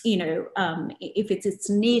 you know, if it's its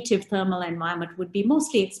native thermal environment, would be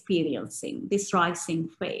mostly experiencing this rising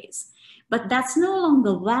phase. But that's no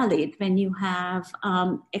longer valid when you have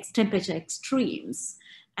temperature extremes.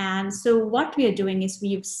 And so what we are doing is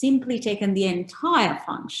we've simply taken the entire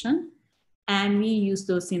function and we use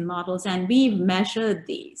those in models, and we've measured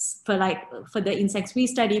these for the insects we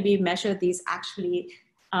study. We've measured these actually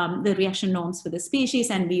the reaction norms for the species,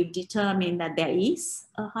 and we've determined that there is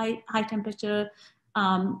a high temperature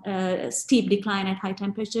steep decline at high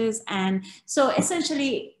temperatures. And so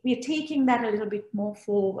essentially we're taking that a little bit more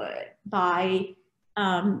forward by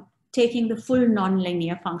taking the full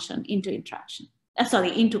nonlinear function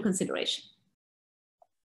into consideration.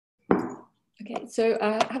 Okay, so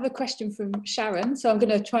I have a question from Sharon, so I'm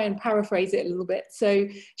going to try and paraphrase it a little bit. So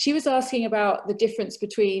she was asking about the difference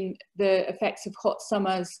between the effects of hot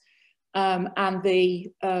summers and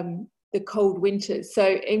the cold winters. So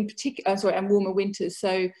in particular, and warmer winters.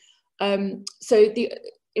 So in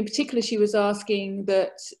particular, she was asking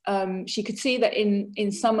that she could see that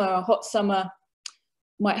in summer, a hot summer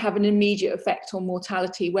might have an immediate effect on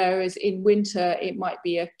mortality, whereas in winter it might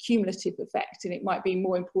be a cumulative effect, and it might be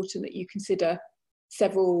more important that you consider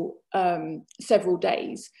several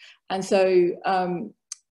days. And so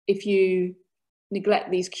if you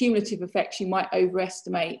neglect these cumulative effects, you might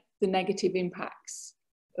overestimate the negative impacts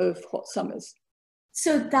of hot summers.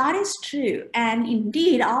 So that is true, and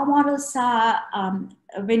indeed our models are,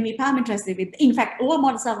 when we parameterize it, in fact all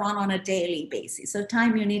models are run on a daily basis, so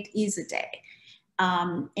time unit is a day.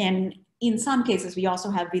 And in some cases, we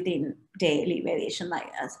also have within daily variation,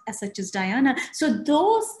 like as such as Diana. So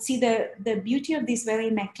those, see, the beauty of these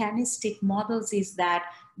very mechanistic models is that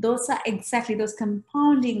those are exactly, those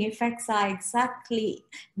compounding effects are exactly,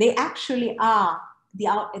 they actually are,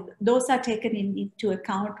 those are taken into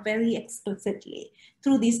account very explicitly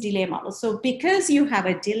through these delay models. So because you have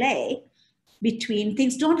a delay between,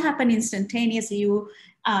 things don't happen instantaneously,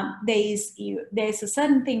 there's a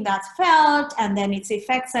certain thing that's felt, and then its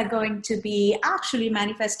effects are going to be actually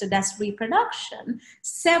manifested as reproduction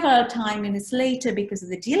several time minutes later because of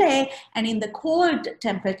the delay. And in the cold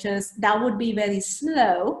temperatures, that would be very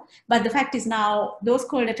slow. But the fact is now those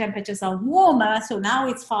colder temperatures are warmer, so now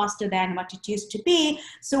it's faster than what it used to be.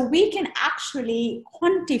 So we can actually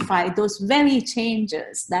quantify those very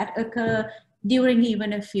changes that occur during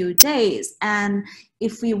even a few days. And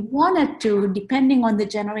if we wanted to, depending on the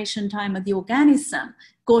generation time of the organism,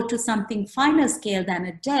 go to something finer scale than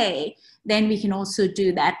a day, then we can also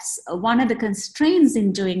do that. One of the constraints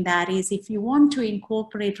in doing that is if you want to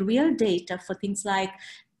incorporate real data for things like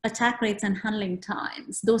attack rates and handling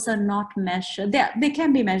times, those are not measured. They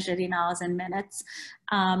can be measured in hours and minutes,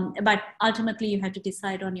 but ultimately you have to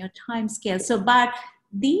decide on your time scale. So, but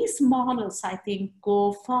these models, I think,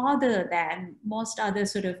 go farther than most other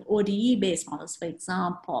sort of ODE-based models, for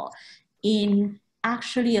example, in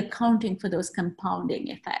actually accounting for those compounding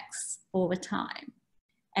effects over time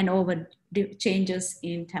and over changes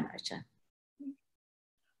in temperature.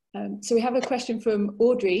 So we have a question from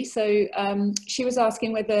Audrey. So she was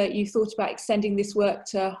asking whether you thought about extending this work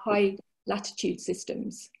to high latitude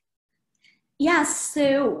systems. Yes,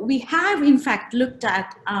 so we have in fact looked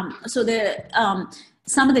at,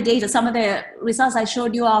 some of the data, some of the results I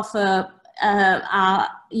showed you are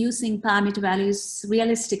using parameter values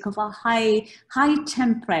realistic of our high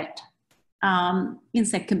temperate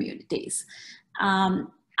insect communities.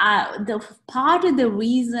 The part of the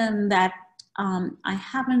reason that I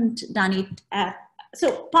haven't done it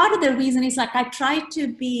so part of the reason is like I try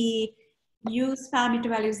to use parameter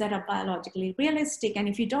values that are biologically realistic, and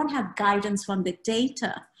if you don't have guidance from the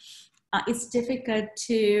data, it's difficult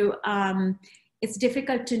to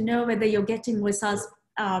know whether you're getting results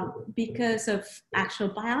because of actual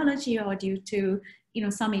biology or due to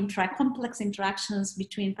some complex interactions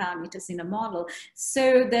between parameters in a model.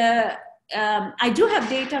 So I do have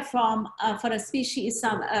data from for a species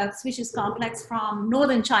complex from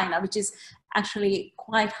northern China, which is actually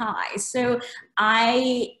quite high. So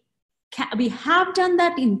we have done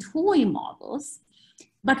that in toy models,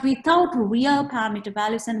 but without real parameter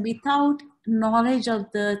values and without knowledge of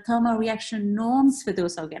the thermal reaction norms for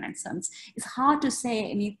those organisms, it's hard to say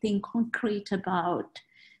anything concrete about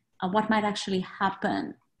what might actually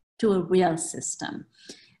happen to a real system.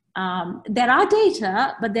 There are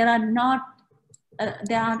data, but there aren't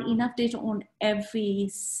enough data on every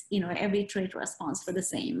trait response for the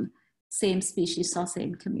same species or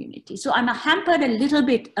same community. So I'm hampered a little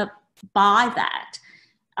bit by that.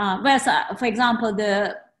 Whereas, for example,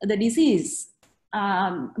 the disease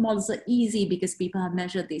models are easy because people have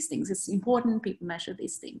measured these things. It's important people measure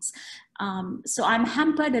these things. So I'm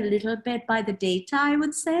hampered a little bit by the data, I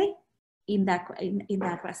would say, in that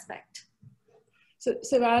respect.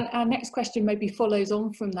 So our next question maybe follows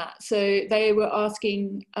on from that. So they were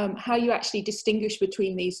asking how you actually distinguish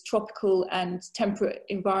between these tropical and temperate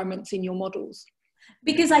environments in your models.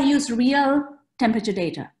 Because I use real temperature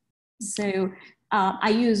data. So I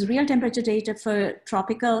use real temperature data for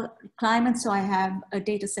tropical climates. So I have a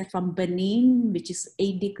data set from Benin, which is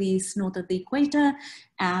 8 degrees north of the equator.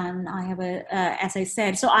 And I have as I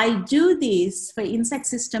said, so I do these for insect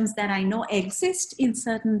systems that I know exist in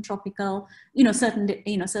certain tropical, certain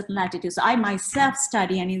latitudes. So I myself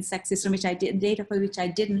study an insect system, which I did data for which I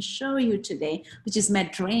didn't show you today, which is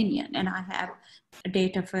Mediterranean. And I have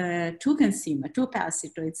data for two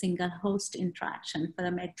parasitoid single host interaction for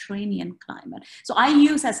the Mediterranean climate. So I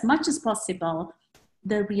use as much as possible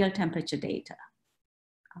the real temperature data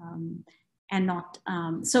and not,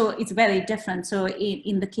 so it's very different. So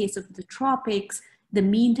in the case of the tropics, the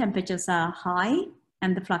mean temperatures are high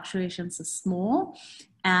and the fluctuations are small.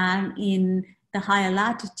 And in the higher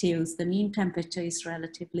latitudes, the mean temperature is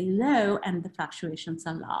relatively low and the fluctuations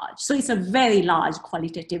are large. So it's a very large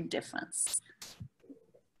qualitative difference.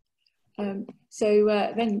 Then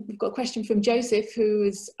we've got a question from Joseph, who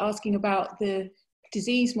is asking about the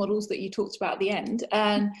disease models that you talked about at the end.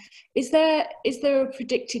 And is there a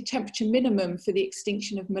predicted temperature minimum for the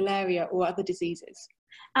extinction of malaria or other diseases?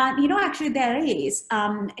 Actually there is.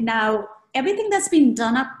 Now, everything that's been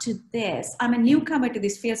done up to this, I'm a newcomer to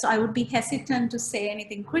this field, so I would be hesitant to say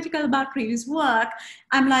anything critical about previous work.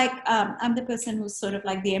 I'm the person who's sort of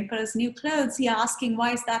like the emperor's new clothes here, asking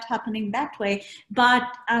why is that happening that way? But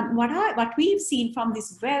what we've seen from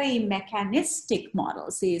these very mechanistic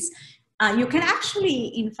models is you can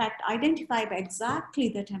actually, in fact, identify exactly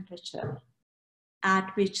the temperature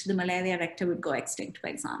at which the malaria vector would go extinct, for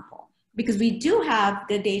example. Because we do have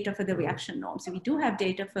the data for the reaction norms. So we do have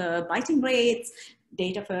data for biting rates,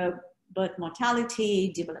 data for birth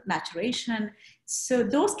mortality, maturation. So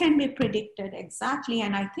those can be predicted exactly.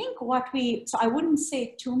 And I think so I wouldn't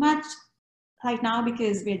say too much right now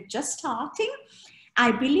because we're just starting.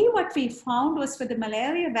 I believe what we found was for the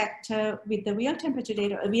malaria vector with the real temperature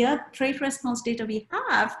data, real trait response data we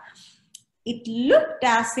have, it looked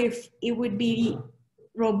as if it would be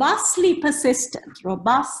robustly persistent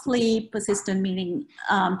meaning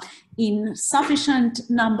in sufficient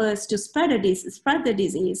numbers to spread the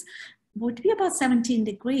disease would be about 17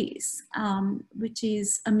 degrees, which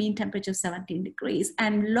is a mean temperature of 17 degrees.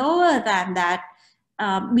 And lower than that,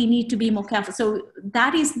 we need to be more careful. So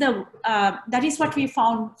that is what we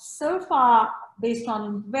found so far based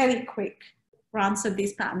on very quick runs of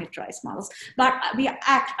these parameterized models. But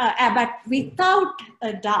but without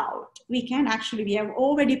a doubt, we have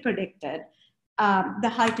already predicted the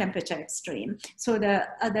high temperature extreme. So the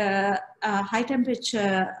high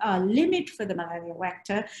temperature limit for the malaria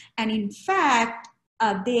vector, and in fact,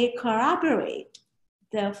 they corroborate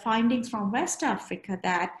the findings from West Africa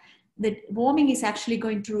that the warming is actually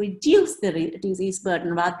going to reduce the disease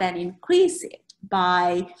burden rather than increase it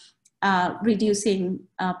by reducing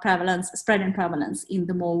spread and prevalence in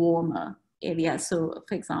the more warmer areas. So,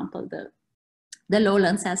 for example, the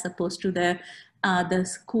lowlands as opposed to the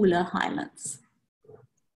cooler highlands.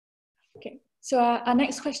 Okay, so our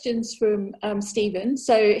next question's from Stephen.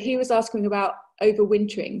 So he was asking about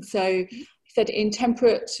overwintering. So he said in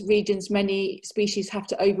temperate regions, many species have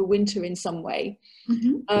to overwinter in some way.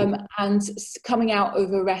 Mm-hmm. And coming out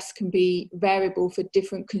of arrest can be variable for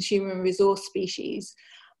different consumer and resource species.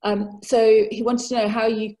 So he wanted to know how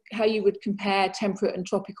you would compare temperate and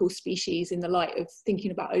tropical species in the light of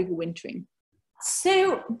thinking about overwintering.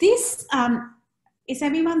 So this is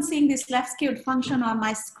everyone seeing this left skewed function on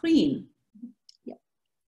my screen?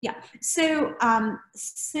 Yeah. So,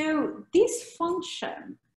 so this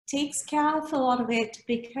function takes care of a lot of it,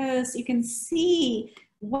 because you can see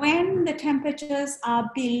when the temperatures are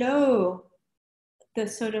below the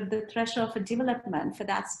sort of the threshold for development for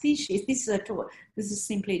that species, this is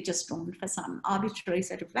simply just drawn for some arbitrary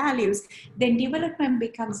set of values, then development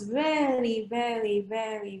becomes very, very,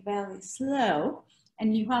 very, very slow,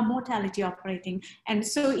 and you have mortality operating. And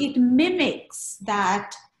so it mimics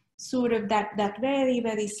that sort of that very,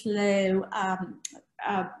 very slow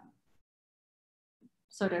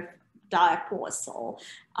sort of diaposal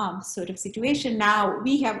sort of situation. Now,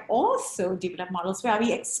 we have also developed models where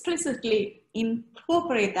we explicitly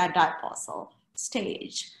incorporate that diaposal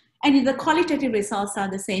stage. And the qualitative results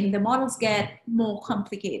are the same. The models get more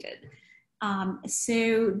complicated.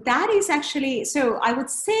 So that is actually, so I would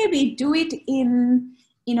say we do it in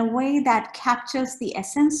a way that captures the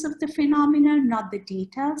essence of the phenomenon, not the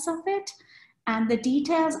details of it. And the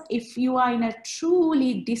details, if you are in a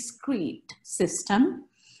truly discrete system,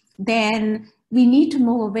 then we need to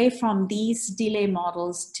move away from these delay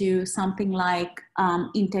models to something like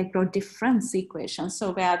integral difference equations.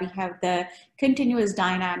 So where we have the continuous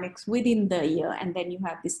dynamics within the year, and then you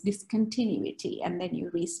have this discontinuity, and then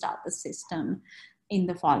you restart the system in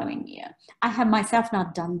the following year. I have myself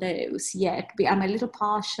not done those yet. I'm a little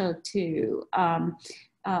partial to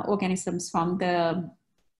organisms from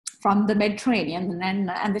the Mediterranean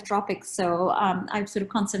and the tropics. So I've sort of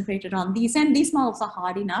concentrated on these, and these models are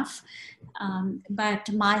hard enough. But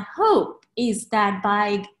my hope is that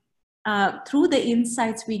by through the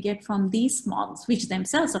insights we get from these models, which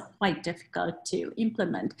themselves are quite difficult to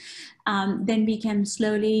implement, then we can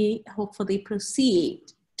slowly, hopefully,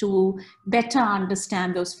 proceed to better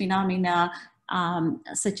understand those phenomena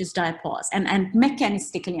such as diapause, and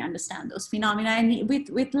mechanistically understand those phenomena, and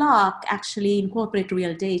with luck actually incorporate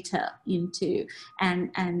real data into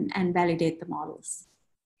and validate the models.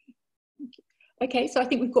 Okay, so I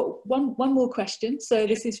think we've got one more question. So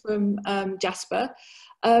this is from Jasper.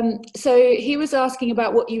 So he was asking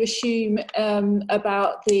about what you assume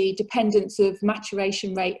about the dependence of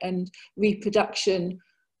maturation rate and reproduction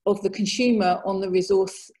of the consumer on the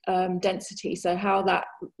resource density. So how that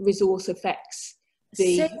resource affects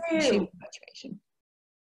the consumer maturation.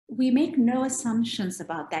 We make no assumptions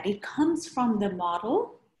about that. It comes from the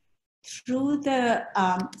model through the,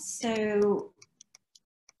 so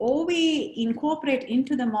all we incorporate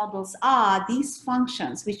into the models are these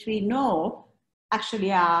functions, which we know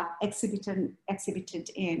actually are exhibited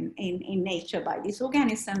in nature by these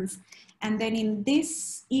organisms. And then in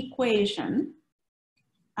this equation,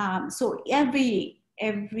 so every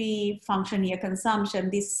function year consumption,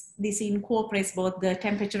 this incorporates both the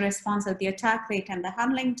temperature response of the attack rate and the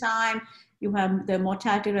handling time. You have the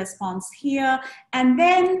mortality response here. And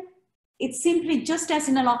then it's simply just as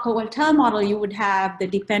in a Locker-Volter model, you would have the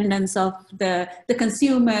dependence of the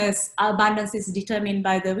consumer's abundance is determined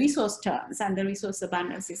by the resource terms, and the resource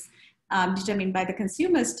abundance is determined by the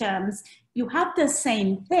consumer's terms. You have the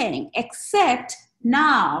same thing, except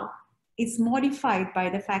now it's modified by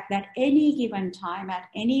the fact that any given time at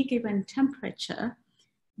any given temperature,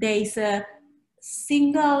 there is a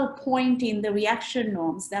single point in the reaction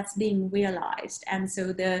norms that's being realized. And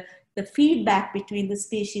so the feedback between the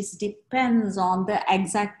species depends on the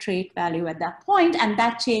exact trait value at that point, and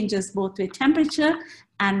that changes both with temperature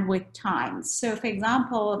and with time. So for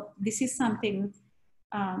example, this is something,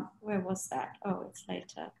 where was that? Oh, it's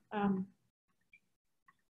later.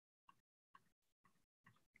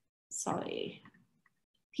 Sorry,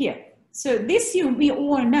 here. So this we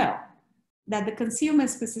all know that the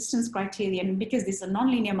consumer's persistence criterion, because this is a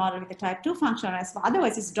nonlinear model with a type 2 functional response,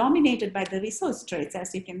 otherwise it's dominated by the resource traits,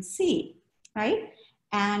 as you can see, right?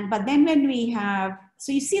 But then when we have,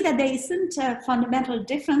 so you see that there isn't a fundamental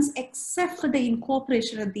difference except for the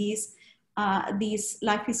incorporation of these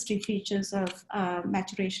life history features of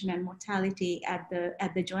maturation and mortality at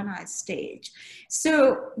the juvenile stage.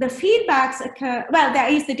 So the feedbacks occur, well,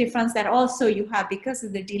 there is the difference that also you have, because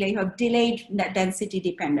of the delay, you have delayed density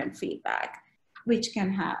dependent feedback, which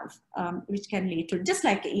can have, which can lead to, just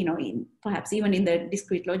like, you know, perhaps even in the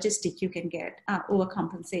discrete logistic, you can get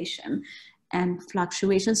overcompensation and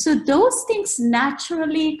fluctuation. So those things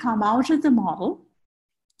naturally come out of the model,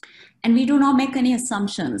 and we do not make any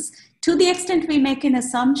assumptions. To the extent we make an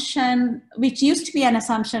assumption, which used to be an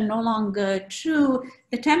assumption, no longer true,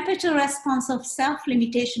 the temperature response of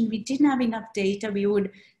self-limitation, we didn't have enough data. We would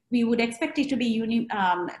we would expect it to be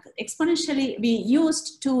exponentially be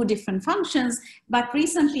used to different functions. But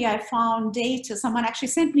recently I found data, someone actually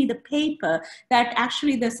sent me the paper that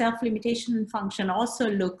actually the self-limitation function also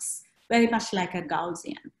looks very much like a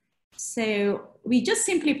Gaussian. So we just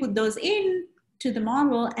simply put those in to the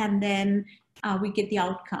model, and then we get the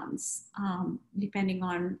outcomes depending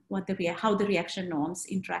on what how the reaction norms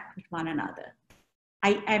interact with one another.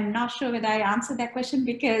 I am not sure whether I answered that question,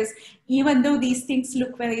 because even though these things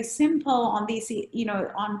look very simple on these,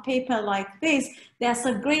 on paper like this, there's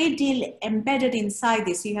a great deal embedded inside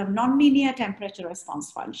this. You have nonlinear temperature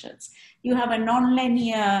response functions. You have a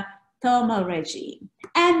nonlinear thermal regime,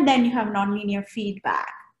 and then you have nonlinear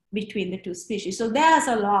feedback between the two species. So there's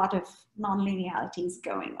a lot of nonlinearities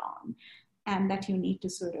going on, and that you need to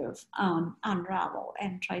sort of unravel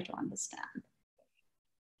and try to understand.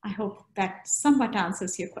 I hope that somewhat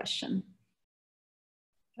answers your question.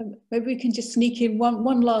 Maybe we can just sneak in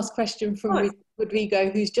one last question from Rodrigo,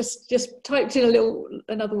 who's just typed in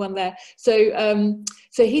another one there. So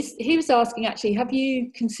he was asking, actually, have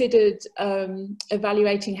you considered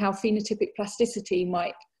evaluating how phenotypic plasticity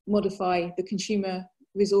might modify the consumer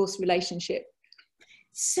resource relationship?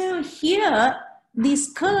 So here,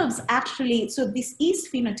 these curves actually, so this is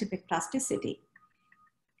phenotypic plasticity.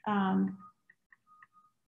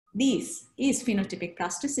 This is phenotypic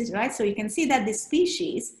plasticity, right? So you can see that this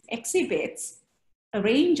species exhibits a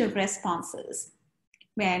range of responses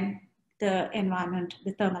when the environment,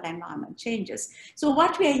 the thermal environment changes. So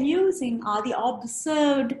what we are using are the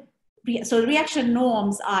observed, so reaction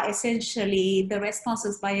norms are essentially the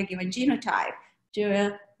responses by a given genotype to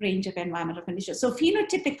a range of environmental conditions. So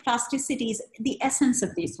phenotypic plasticity is the essence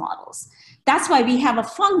of these models. That's why we have a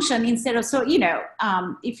function instead of, so,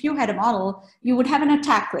 if you had a model, you would have an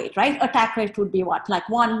attack rate, right? Attack rate would be what, like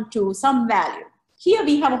 1 to some value. Here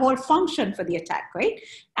we have a whole function for the attack rate,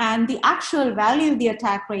 and the actual value the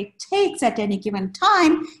attack rate takes at any given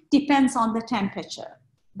time depends on the temperature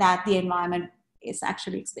that the environment is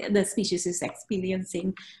actually, the species is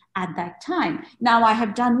experiencing at that time. Now I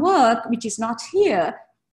have done work, which is not here,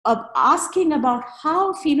 of asking about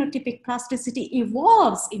how phenotypic plasticity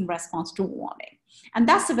evolves in response to warming. And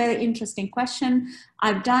that's a very interesting question.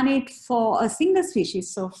 I've done it for a single species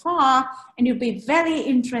so far, and it'll be very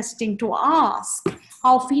interesting to ask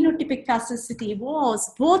how phenotypic plasticity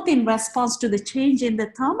evolves both in response to the change in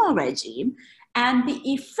the thermal regime and the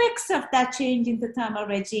effects of that change in the thermal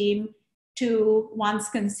regime to one's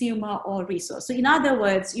consumer or resource. So in other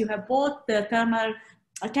words, you have both the thermal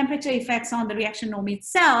temperature effects on the reaction norm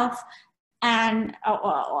itself and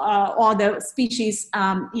or the species,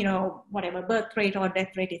 whatever birth rate or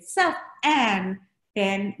death rate itself, and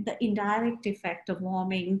then the indirect effect of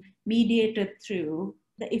warming mediated through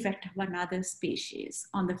the effect of another species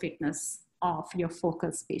on the fitness of your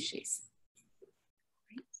focal species.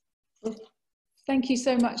 Thank you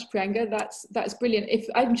so much, Priyanga. That's brilliant.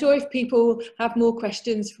 I'm sure if people have more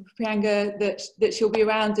questions for Priyanga, that she'll be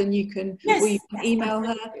around and you can, yes, or you can email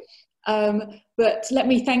her. But let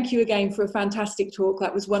me thank you again for a fantastic talk.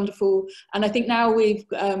 That was wonderful. And I think now we've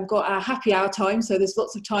got our happy hour time, so there's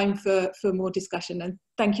lots of time for more discussion. And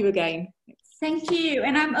thank you again. Thank you.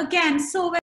 And I'm again so